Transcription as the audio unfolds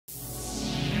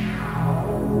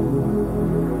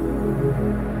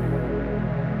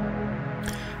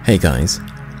Hey guys,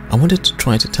 I wanted to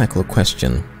try to tackle a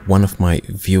question one of my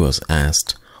viewers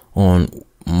asked on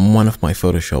one of my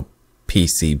Photoshop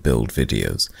PC build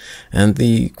videos, and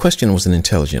the question was an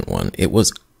intelligent one. It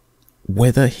was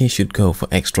whether he should go for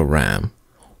extra RAM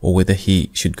or whether he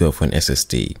should go for an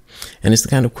SSD. And it's the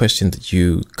kind of question that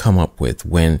you come up with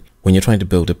when you're trying to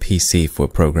build a PC for a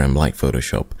program like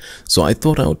Photoshop. So I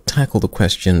thought I would tackle the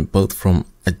question both from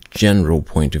a general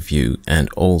point of view and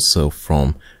also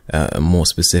from a more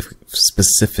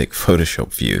specific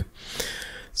Photoshop view.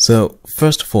 So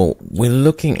first of all, we're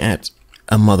looking at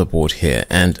a motherboard here,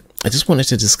 and I just wanted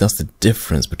to discuss the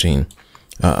difference between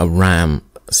a RAM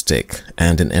stick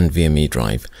and an NVMe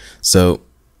drive. So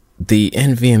the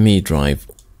NVMe drive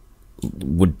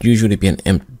would usually be an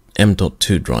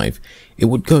M.2 drive. It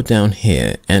would go down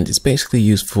here, and it's basically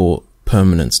used for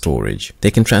permanent storage.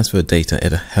 They can transfer data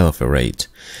at a hell of a rate.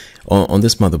 On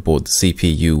this motherboard, the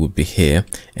CPU would be here,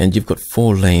 and you've got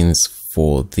 4 lanes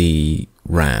for the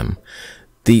RAM.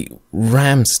 The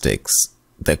RAM sticks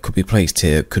that could be placed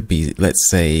here could be, let's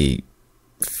say,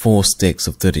 4 sticks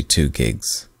of 32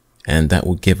 gigs, and that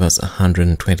would give us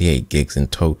 128 gigs in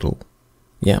total.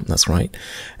 Yeah, that's right.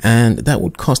 And that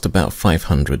would cost about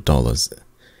 $500.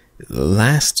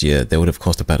 Last year, they would have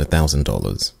cost about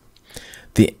 $1,000.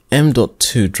 The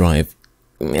M.2 drive,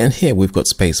 and here we've got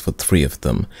space for 3 of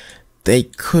them, they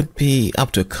could be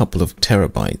up to a couple of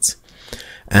terabytes.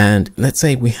 And let's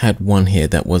say we had one here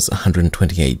that was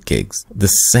 128 gigs, the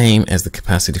same as the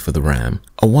capacity for the RAM.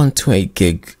 A 128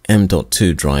 gig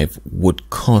M.2 drive would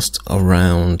cost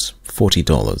around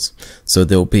 $40. So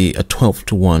there'll be a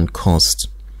 12-to-1 cost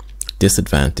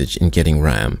disadvantage in getting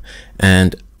RAM.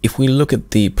 And if we look at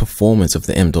the performance of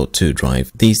the M.2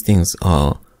 drive, these things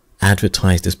are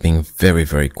advertised as being very,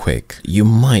 very quick. You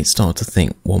might start to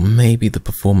think, well, maybe the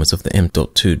performance of the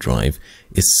M.2 drive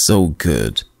is so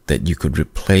good that you could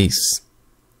replace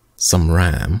some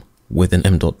RAM with an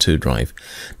M.2 drive.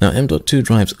 Now, M.2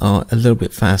 drives are a little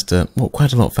bit faster, well,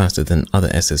 quite a lot faster than other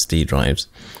SSD drives,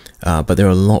 but they're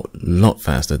a lot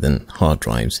faster than hard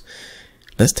drives.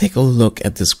 Let's take a look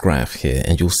at this graph here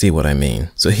and you'll see what I mean.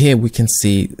 So here we can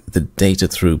see the data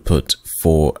throughput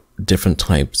for different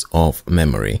types of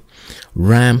memory.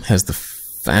 RAM has the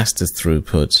fastest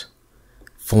throughput,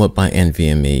 followed by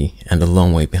NVMe, and a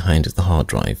long way behind is the hard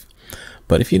drive.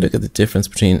 But if you look at the difference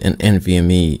between an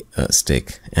NVMe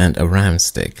stick and a RAM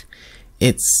stick,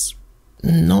 it's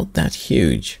not that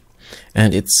huge.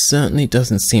 And it certainly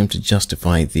doesn't seem to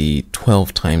justify the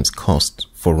 12 times cost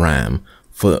for RAM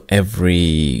for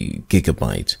every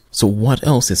gigabyte. So what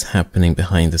else is happening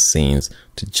behind the scenes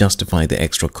to justify the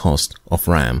extra cost of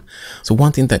RAM? So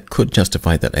one thing that could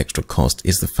justify that extra cost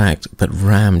is the fact that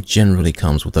RAM generally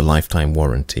comes with a lifetime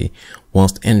warranty,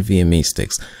 whilst NVMe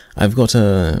sticks, I've got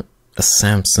a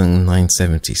Samsung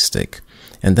 970 stick,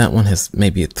 and that one has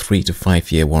maybe a 3 to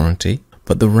 5 year warranty.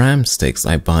 But the RAM sticks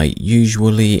I buy,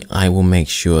 usually I will make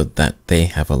sure that they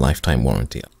have a lifetime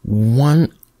warranty.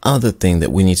 One other thing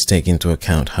that we need to take into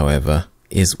account, however,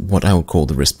 is what I would call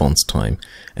the response time.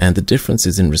 And the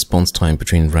differences in response time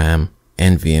between RAM,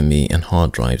 NVMe, and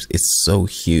hard drives is so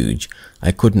huge,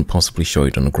 I couldn't possibly show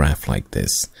it on a graph like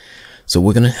this. So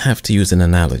we're going to have to use an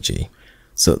analogy.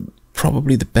 So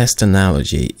probably the best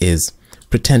analogy is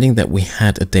pretending that we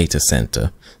had a data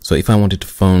center. So if I wanted to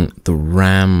phone the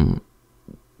RAM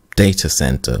data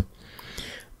center,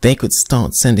 they could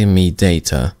start sending me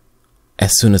data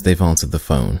as soon as they've answered the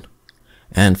phone.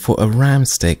 And for a RAM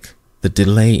stick, the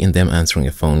delay in them answering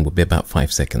a phone would be about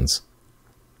 5 seconds.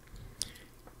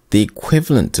 The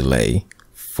equivalent delay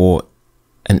for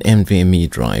an NVMe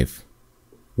drive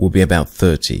will be about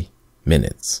 30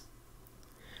 minutes.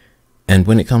 And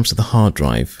when it comes to the hard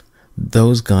drive,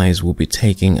 those guys will be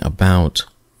taking about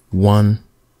 1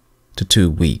 to 2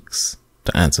 weeks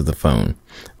to answer the phone.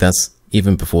 That's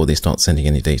even before they start sending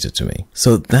any data to me.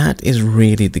 So that is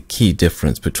really the key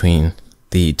difference between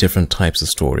the different types of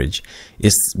storage,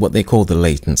 is what they call the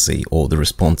latency or the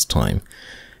response time.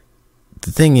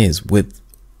 The thing is, with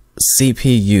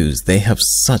CPUs, they have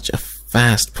such a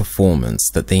fast performance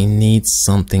that they need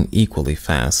something equally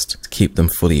fast to keep them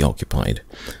fully occupied.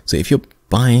 So if you're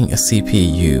buying a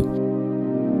CPU,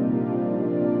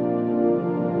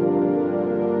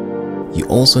 you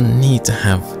also need to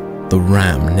have the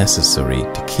RAM necessary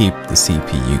to keep the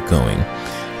CPU going.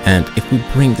 And if we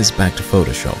bring this back to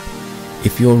Photoshop,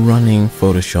 if you're running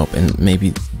Photoshop and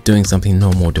maybe doing something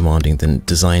no more demanding than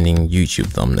designing YouTube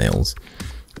thumbnails,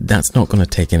 that's not going to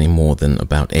take any more than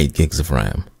about 8 gigs of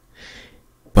RAM.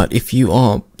 But if you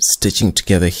are stitching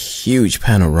together huge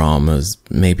panoramas,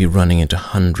 maybe running into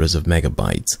hundreds of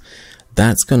megabytes,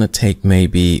 that's going to take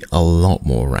maybe a lot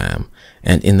more RAM.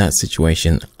 And in that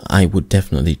situation, I would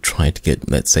definitely try to get,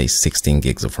 let's say, 16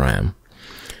 gigs of RAM.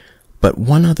 But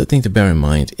one other thing to bear in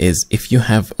mind is if you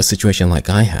have a situation like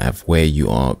I have, where you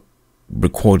are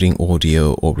recording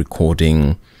audio or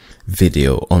recording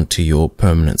video onto your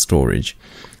permanent storage,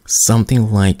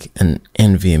 something like an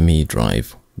NVMe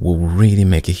drive will really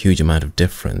make a huge amount of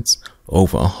difference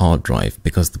over a hard drive,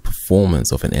 because the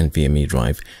performance of an NVMe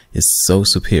drive is so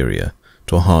superior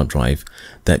to a hard drive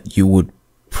that you would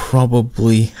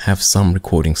probably have some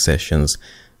recording sessions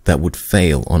that would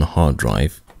fail on a hard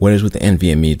drive. Whereas with the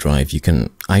NVMe drive,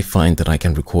 I find that I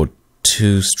can record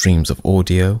 2 streams of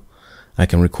audio. I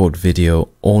can record video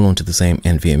all onto the same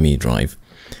NVMe drive.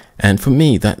 And for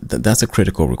me, that's a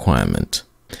critical requirement.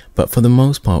 But for the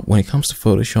most part, when it comes to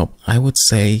Photoshop, I would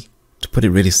say, to put it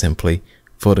really simply,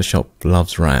 Photoshop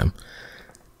loves RAM.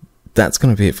 That's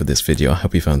going to be it for this video. I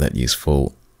hope you found that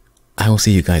useful. I will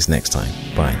see you guys next time.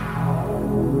 Bye.